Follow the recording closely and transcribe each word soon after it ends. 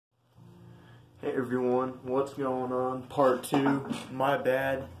Hey everyone, what's going on? Part 2, my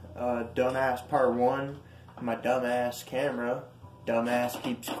bad. Dumbass part 1, my dumbass camera. Dumbass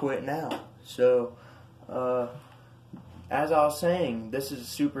keeps quitting out. So, as I was saying, this is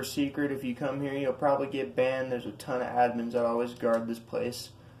super secret. If you come here, you'll probably get banned. There's a ton of admins that always guard this place.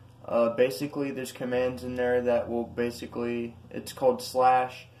 Basically, there's commands in there that will basically, it's called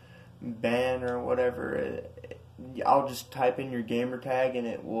 /ban or whatever. I'll just type in your gamer tag and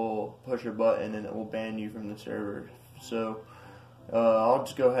it will push a button and it will ban you from the server. So I'll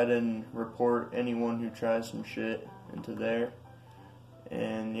just go ahead and report anyone who tries some shit into there,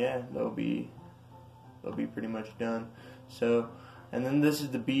 and yeah, they'll be pretty much done. So, and then this is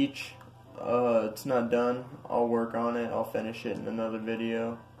the beach. It's not done. I'll work on it. I'll finish it in another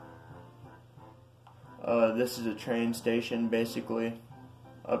video. This is a train station, basically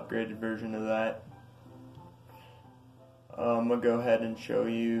upgraded version of that. I'm going to go ahead and show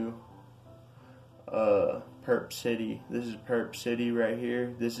you Perp City. This is Perp City right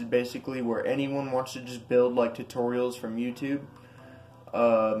here. This is basically where anyone wants to just build like tutorials from YouTube.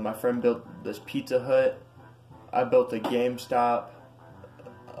 My friend built this Pizza Hut. I built a GameStop,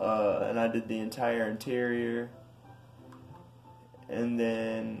 and I did the entire interior. And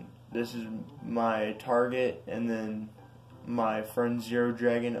then this is my Target, and then my friend Zero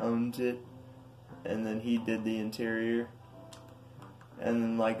Dragon owns it, and then he did the interior. And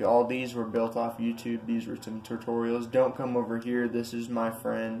then like all these were built off YouTube. These were some tutorials. Don't come over here. This is my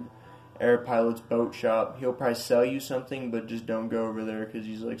friend Air Pilot's boat shop. He'll probably sell you something, but just don't go over there because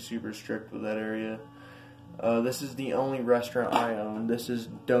he's like super strict with that area. This is the only restaurant I own. This is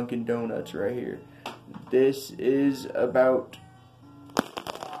Dunkin' Donuts right here. This is about...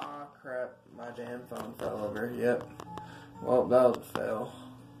 Ah, crap. My damn phone fell over. Yep. Well, that was a fail.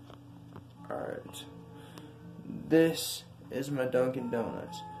 Alright. This is my Dunkin'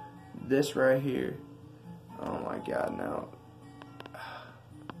 Donuts. This right here. Oh my god, now.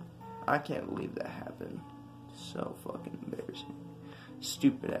 I can't believe that happened. So fucking embarrassing.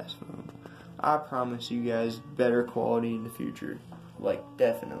 Stupid ass phone. I promise you guys better quality in the future. Like,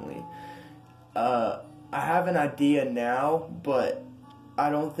 definitely. I have an idea now, but I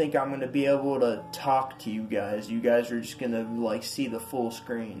don't think I'm going to be able to talk to you guys. You guys are just going to, like, see the full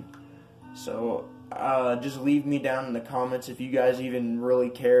screen. So, just leave me down in the comments if you guys even really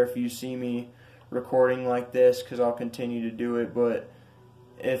care if you see me recording like this, because I'll continue to do it. But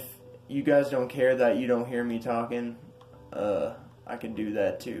if you guys don't care that you don't hear me talking, I can do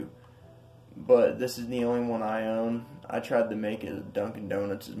that too. But this is the only one I own. I tried to make it a Dunkin'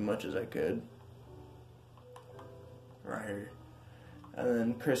 Donuts as much as I could. Right here. And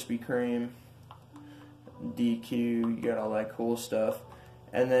then Krispy Kreme, DQ, you got all that cool stuff.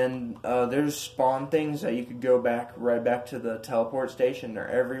 And then there's spawn things that you could go back, right back to the teleport station. They're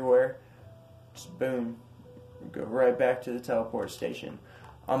everywhere. Just boom. Go right back to the teleport station.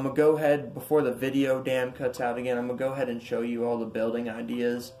 I'm going to go ahead, before the video damn cuts out again, I'm going to go ahead and show you all the building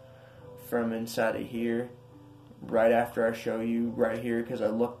ideas from inside of here. Right after I show you right here, because I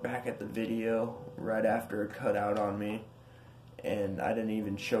looked back at the video right after it cut out on me. And I didn't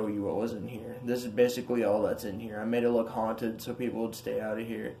even show you what was in here. This is basically all that's in here. I made it look haunted so people would stay out of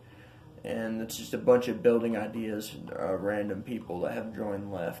here. And it's just a bunch of building ideas, random people that have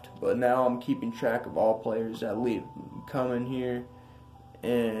joined left. But now I'm keeping track of all players that leave, come in here.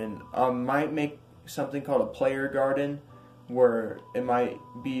 And I might make something called a player garden, where it might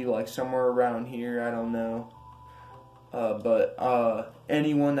be like somewhere around here, I don't know. But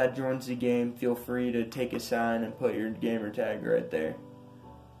anyone that joins the game, feel free to take a sign and put your gamer tag right there.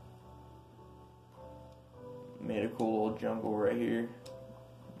 Made a cool little jungle right here,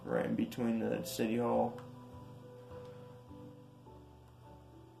 right in between the city hall.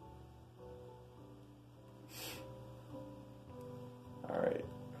 Alright.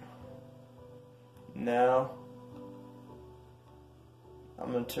 Now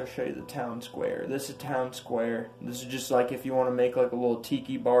I'm going to show you the town square. This is town square. This is just like if you want to make like a little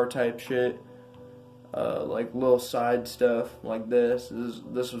tiki bar type shit. Like little side stuff like this.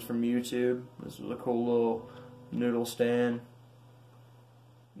 This was from YouTube. This was a cool little noodle stand.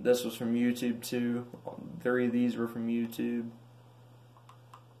 This was from YouTube too. 3 of these were from YouTube.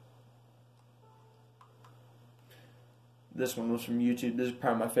 This one was from YouTube. This is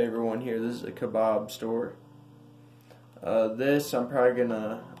probably my favorite one here. This is a kebab store. This I'm probably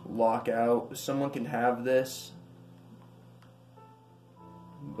gonna lock out. Someone can have this,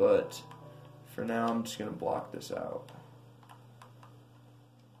 but for now I'm just gonna block this out.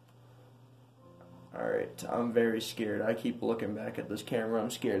 Alright, I'm very scared. I keep looking back at this camera. I'm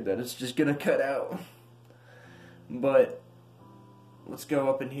scared that it's just gonna cut out. But let's go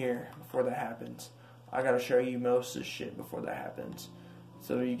up in here before that happens. I gotta show you most of this shit before that happens.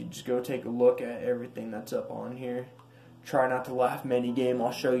 So you can just go take a look at everything that's up on here. Try not to laugh mini game.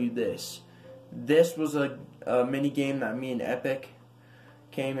 I'll show you this. This was a mini game that me and Epic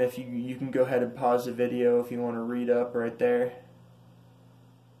came. If you can go ahead and pause the video if you want to read up right there.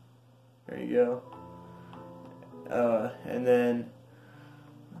 There you go. And then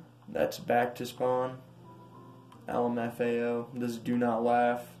that's back to spawn. LMFAO. This is do not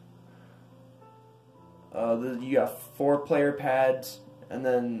laugh. You got 4 player pads. And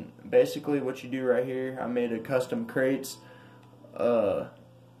then basically what you do right here, I made a custom crates.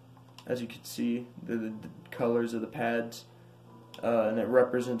 As you can see, the colors of the pads. And it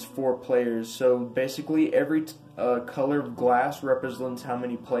represents 4 players. So basically every color of glass represents how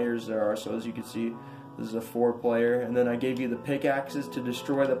many players there are. So as you can see, this is a 4 player. And then I gave you the pickaxes to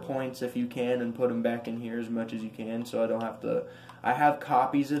destroy the points if you can and put them back in here as much as you can. So I don't have to... I have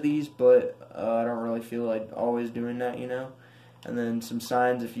copies of these, but I don't really feel like always doing that, you know. And then some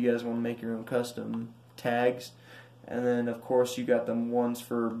signs if you guys want to make your own custom tags. And then of course you got them ones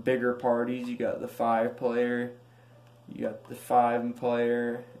for bigger parties. You got the 5 player, you got the 5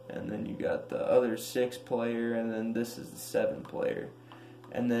 player, and then you got the other 6 player, and then this is the 7 player.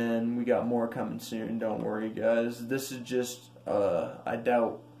 And then we got more coming soon, don't worry guys. This is just, I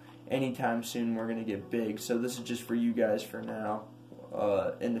doubt anytime soon we're going to get big. So this is just for you guys for now.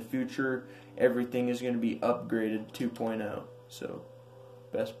 In the future, everything is going to be upgraded 2.0. So,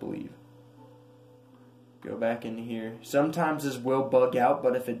 best believe. Go back into here. Sometimes this will bug out,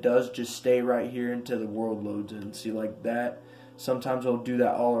 but if it does, just stay right here until the world loads in. See, like that. Sometimes it'll do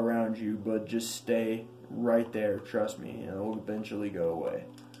that all around you, but just stay right there. Trust me, and it'll eventually go away.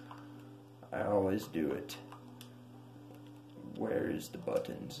 I always do it. Where is the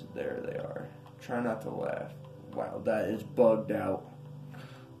buttons? There they are. Try not to laugh. Wow, that is bugged out.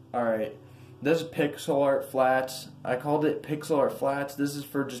 Alright. This is pixel art flats. I called it pixel art flats. This is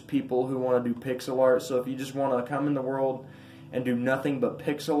for just people who want to do pixel art. So if you just want to come in the world and do nothing but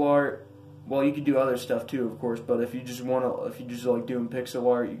pixel art, well, you could do other stuff too, of course. But if you just want to, if you just like doing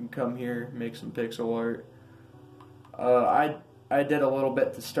pixel art, you can come here, make some pixel art. I did a little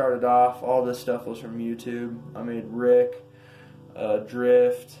bit to start it off. All this stuff was from YouTube. I made Rick,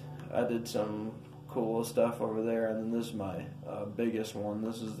 Drift. I did some cool stuff over there, and then this is my biggest one.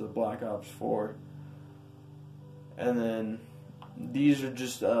 This is the Black Ops 4, and then these are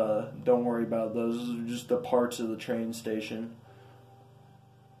just don't worry about those. Those are just the parts of the train station.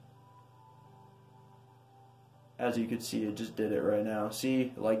 As you can see, it just did it right now.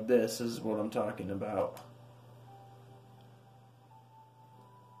 See, like this is what I'm talking about.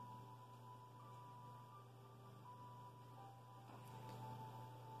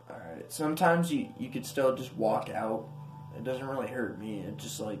 Alright, sometimes you could still just walk out. It doesn't really hurt me. It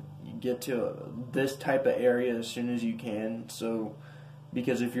just like you get to this type of area as soon as you can. So,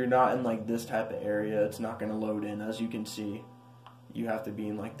 because if you're not in like this type of area, it's not going to load in. As you can see, you have to be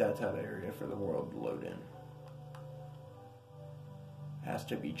in like that type of area for the world to load in. Has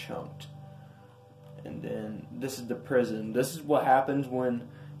to be chunked. And then this is the prison. This is what happens when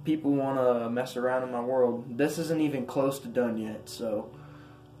people want to mess around in my world. This isn't even close to done yet, so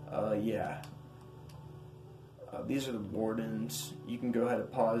yeah. These are the wardens. You can go ahead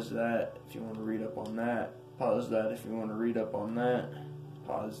and pause that if you want to read up on that. Pause that if you want to read up on that.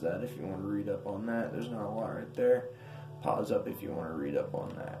 Pause that if you want to read up on that. There's not a lot right there. Pause up if you want to read up on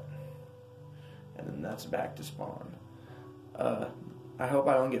that. And then that's back to spawn. I hope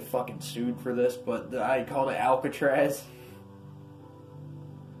I don't get fucking sued for this, but I called it Alcatraz.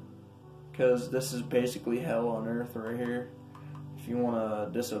 Because this is basically hell on earth right here. If you want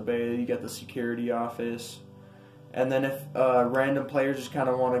to disobey, you got the security office. And then if random players just kind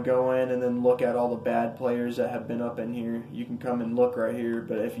of want to go in and then look at all the bad players that have been up in here, you can come and look right here.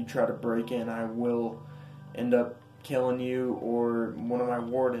 But if you try to break in, I will end up killing you, or one of my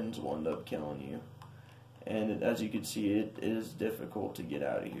wardens will end up killing you. And as you can see, it is difficult to get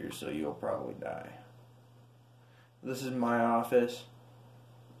out of here, so you'll probably die. This is my office,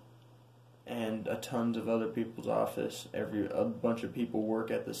 and a tons of other people's office. A bunch of people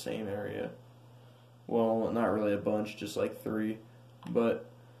work at the same area. Well, not really a bunch, just like 3. But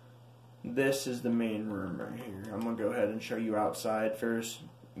this is the main room right here. I'm going to go ahead and show you outside first.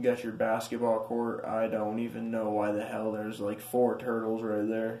 You got your basketball court. I don't even know why the hell there's like 4 turtles right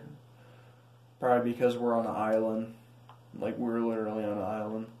there. Probably because we're on an island. Like, we're literally on an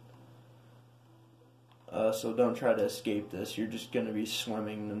island. So don't try to escape this. You're just going to be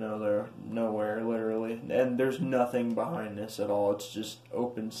swimming to nowhere, literally. And there's nothing behind this at all. It's just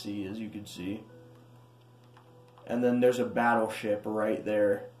open sea, as you can see. And then there's a battleship right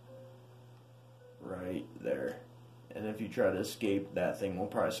there. Right there. And if you try to escape, that thing will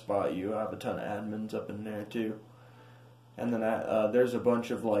probably spot you. I have a ton of admins up in there too. And then there's a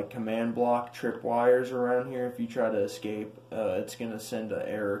bunch of like command block tripwires around here. If you try to escape, it's going to send an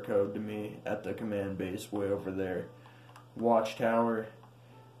error code to me at the command base way over there. Watchtower,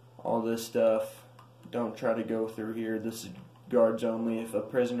 all this stuff. Don't try to go through here. This is guards only. If a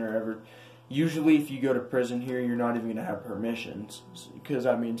prisoner ever... Usually if you go to prison here, you're not even going to have permissions. Because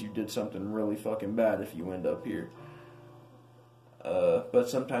that means you did something really fucking bad if you end up here. But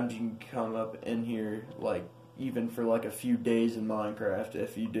sometimes you can come up in here, like, even for like a few days in Minecraft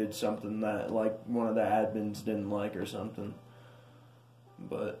if you did something that like one of the admins didn't like or something.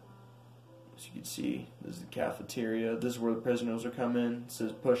 But as you can see, this is the cafeteria. This is where the prisoners will come in. It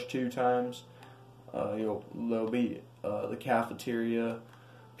says push 2 times. There'll be the cafeteria.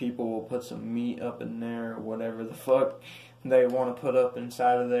 People will put some meat up in there or whatever the fuck they want to put up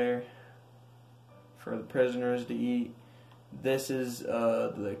inside of there for the prisoners to eat. This is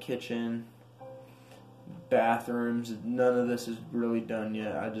the kitchen. Bathrooms, none of this is really done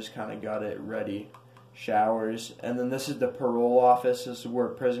yet. I just kind of got it ready. Showers, and then this is the parole office. This is where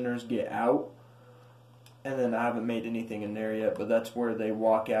prisoners get out. And then I haven't made anything in there yet, but that's where they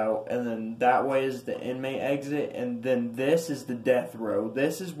walk out. And then that way is the inmate exit, and then this is the death row.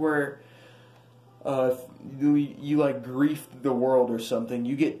 This is where you like grief the world or something.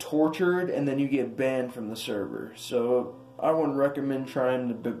 You get tortured, and then you get banned from the server. So I wouldn't recommend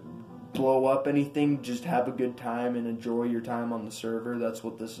trying to blow up anything. Just have a good time and enjoy your time on the server. That's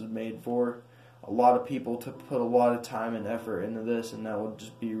what this is made for. A lot of people put a lot of time and effort into this, and that would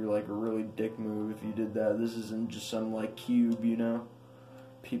just be like a really dick move if you did that. This isn't just some like cube, you know.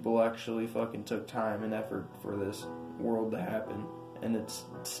 People actually fucking took time and effort for this world to happen, and it's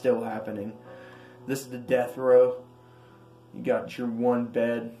still happening. This is the death row. You got your one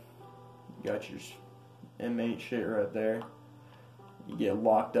bed. You got your inmate shit right there. You get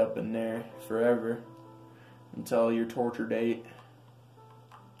locked up in there forever until your torture date.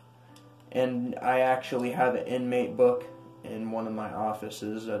 And I actually have an inmate book in one of my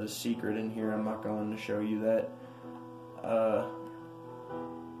offices that is secret in here. I'm not going to show you that.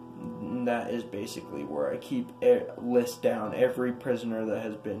 That is basically where I list down every prisoner that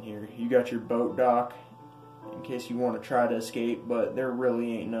has been here. You got your boat dock in case you want to try to escape, but there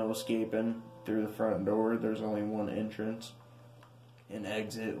really ain't no escaping through the front door. There's only one entrance and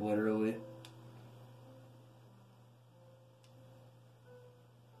exit, literally.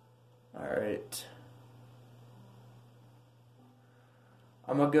 Alright.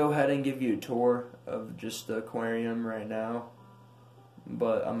 I'm going to go ahead and give you a tour of just the aquarium right now,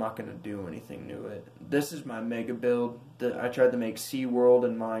 but I'm not going to do anything to it. This is my mega build. I tried to make SeaWorld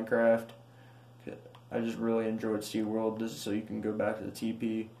in Minecraft. I just really enjoyed SeaWorld. This is so you can go back to the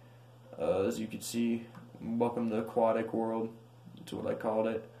TP. As you can see, welcome to Aquatic World. That's what I called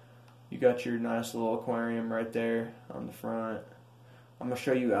it. You got your nice little aquarium right there on the front. I'm going to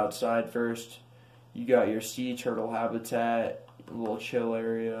show you outside first. You got your sea turtle habitat, a little chill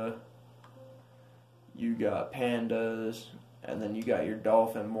area. You got pandas, and then you got your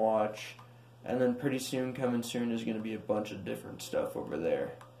dolphin watch. And then pretty soon, coming soon, is going to be a bunch of different stuff over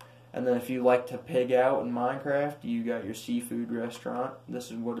there. And then if you like to pig out in Minecraft, you got your seafood restaurant.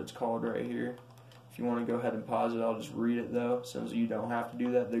 This is what it's called right here. If you want to go ahead and pause it, I'll just read it though, since you don't have to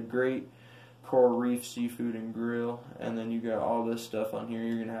do that. The Great Coral Reef Seafood and Grill. And then you got all this stuff on here.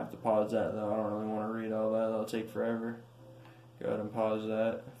 You're going to have to pause that though. I don't really want to read all that. That'll take forever. Go ahead and pause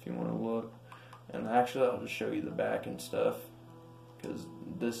that if you want to look. And actually, I'll just show you the back and stuff, because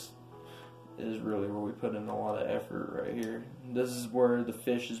this is really where we put in a lot of effort right here. This is where the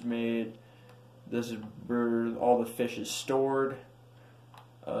fish is made. This is where all the fish is stored.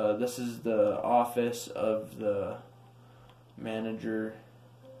 This is the office of the manager.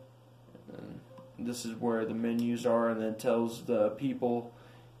 And this is where the menus are, and then it tells the people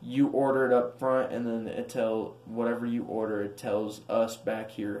you order it up front, and then it tells whatever you order, it tells us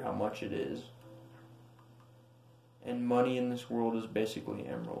back here how much it is. And money in this world is basically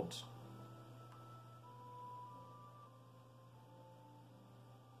emeralds.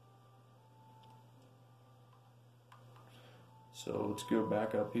 So let's go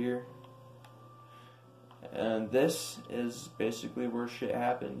back up here. And this is basically where shit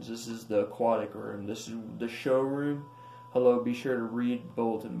happens. This is the aquatic room. This is the showroom. Hello, be sure to read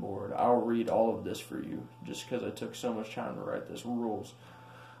bulletin board. I'll read all of this for you, just because I took so much time to write this. Rules.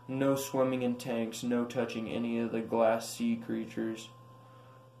 No swimming in tanks. No touching any of the glass sea creatures.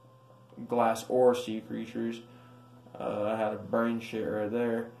 Glass or sea creatures. I had a brain shit right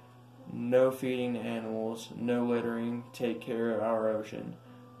there. No feeding animals, no littering, take care of our ocean.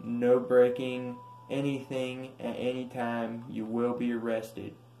 No breaking anything at any time, you will be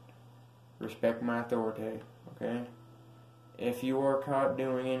arrested. Respect my authority, okay? If you are caught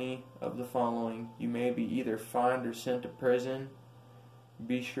doing any of the following, you may be either fined or sent to prison.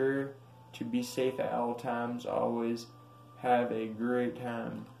 Be sure to be safe at all times, always have a great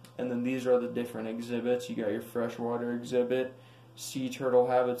time. And then these are the different exhibits. You got your freshwater exhibit, sea turtle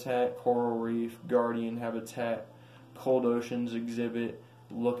habitat, coral reef, guardian habitat, cold oceans exhibit,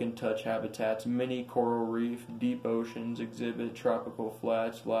 look and touch habitats, mini coral reef, deep oceans exhibit, tropical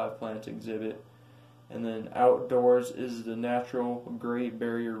flats, live plants exhibit. And then outdoors is the natural Great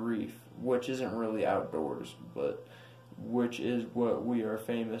Barrier Reef, which isn't really outdoors, but which is what we are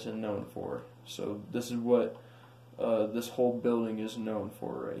famous and known for. So this is what this whole building is known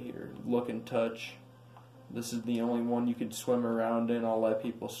for right here. Look and touch. This is the only one you could swim around in. I'll let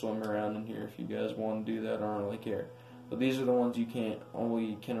people swim around in here if you guys want to do that. I don't really care. But these are the ones you can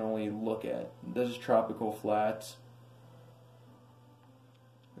only look at. This is tropical flats.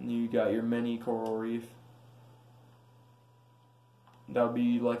 And you got your mini coral reef. That would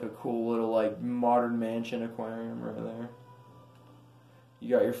be like a cool little like modern mansion aquarium right there. You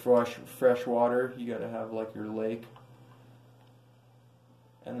got your fresh water. You got to have like your lake.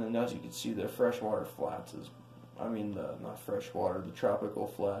 And then as you can see, the freshwater flats is, not freshwater, the tropical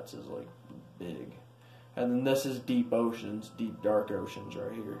flats is like big. And then this is deep oceans, deep dark oceans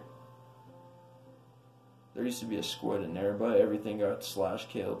right here. There used to be a squid in there, but everything got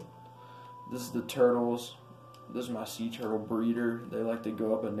killed. This is the turtles. This is my sea turtle breeder. They like to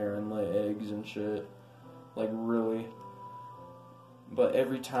go up in there and lay eggs and shit. Like really. But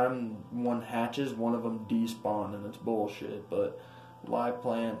every time one hatches, one of them despawn, and it's bullshit. But live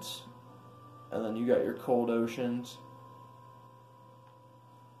plants. And then you got your cold oceans.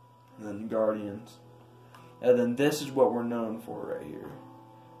 And then guardians. And then this is what we're known for right here.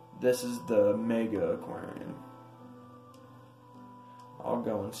 This is the mega aquarium. I'll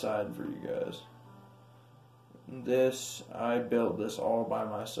go inside for you guys. This, I built this all by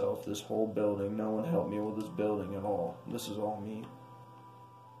myself, this whole building. No one helped me with this building at all. This is all me.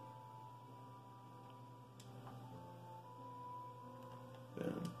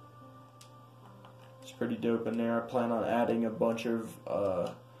 Boom. It's pretty dope in there. I plan on adding a bunch of,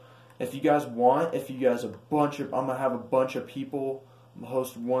 if you guys I'm going to have a bunch of people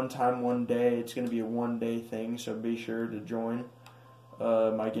host one time, one day. It's going to be a one-day thing, so be sure to join.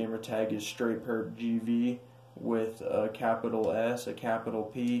 My gamer tag is StraightPerpGV with a capital S, a capital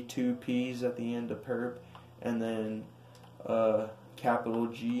P, 2 P's at the end of perp, and then capital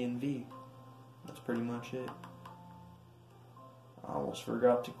G and V. That's pretty much it. I almost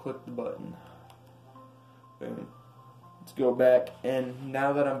forgot to click the button. Boom. Let's go back, and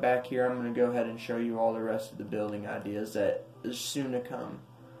now that I'm back here, I'm going to go ahead and show you all the rest of the building ideas that is soon to come.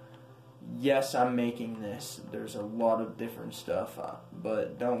 Yes, I'm making this. There's a lot of different stuff,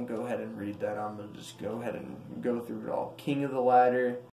 but don't go ahead and read that. I'm going to just go ahead and go through it all. King of the Ladder,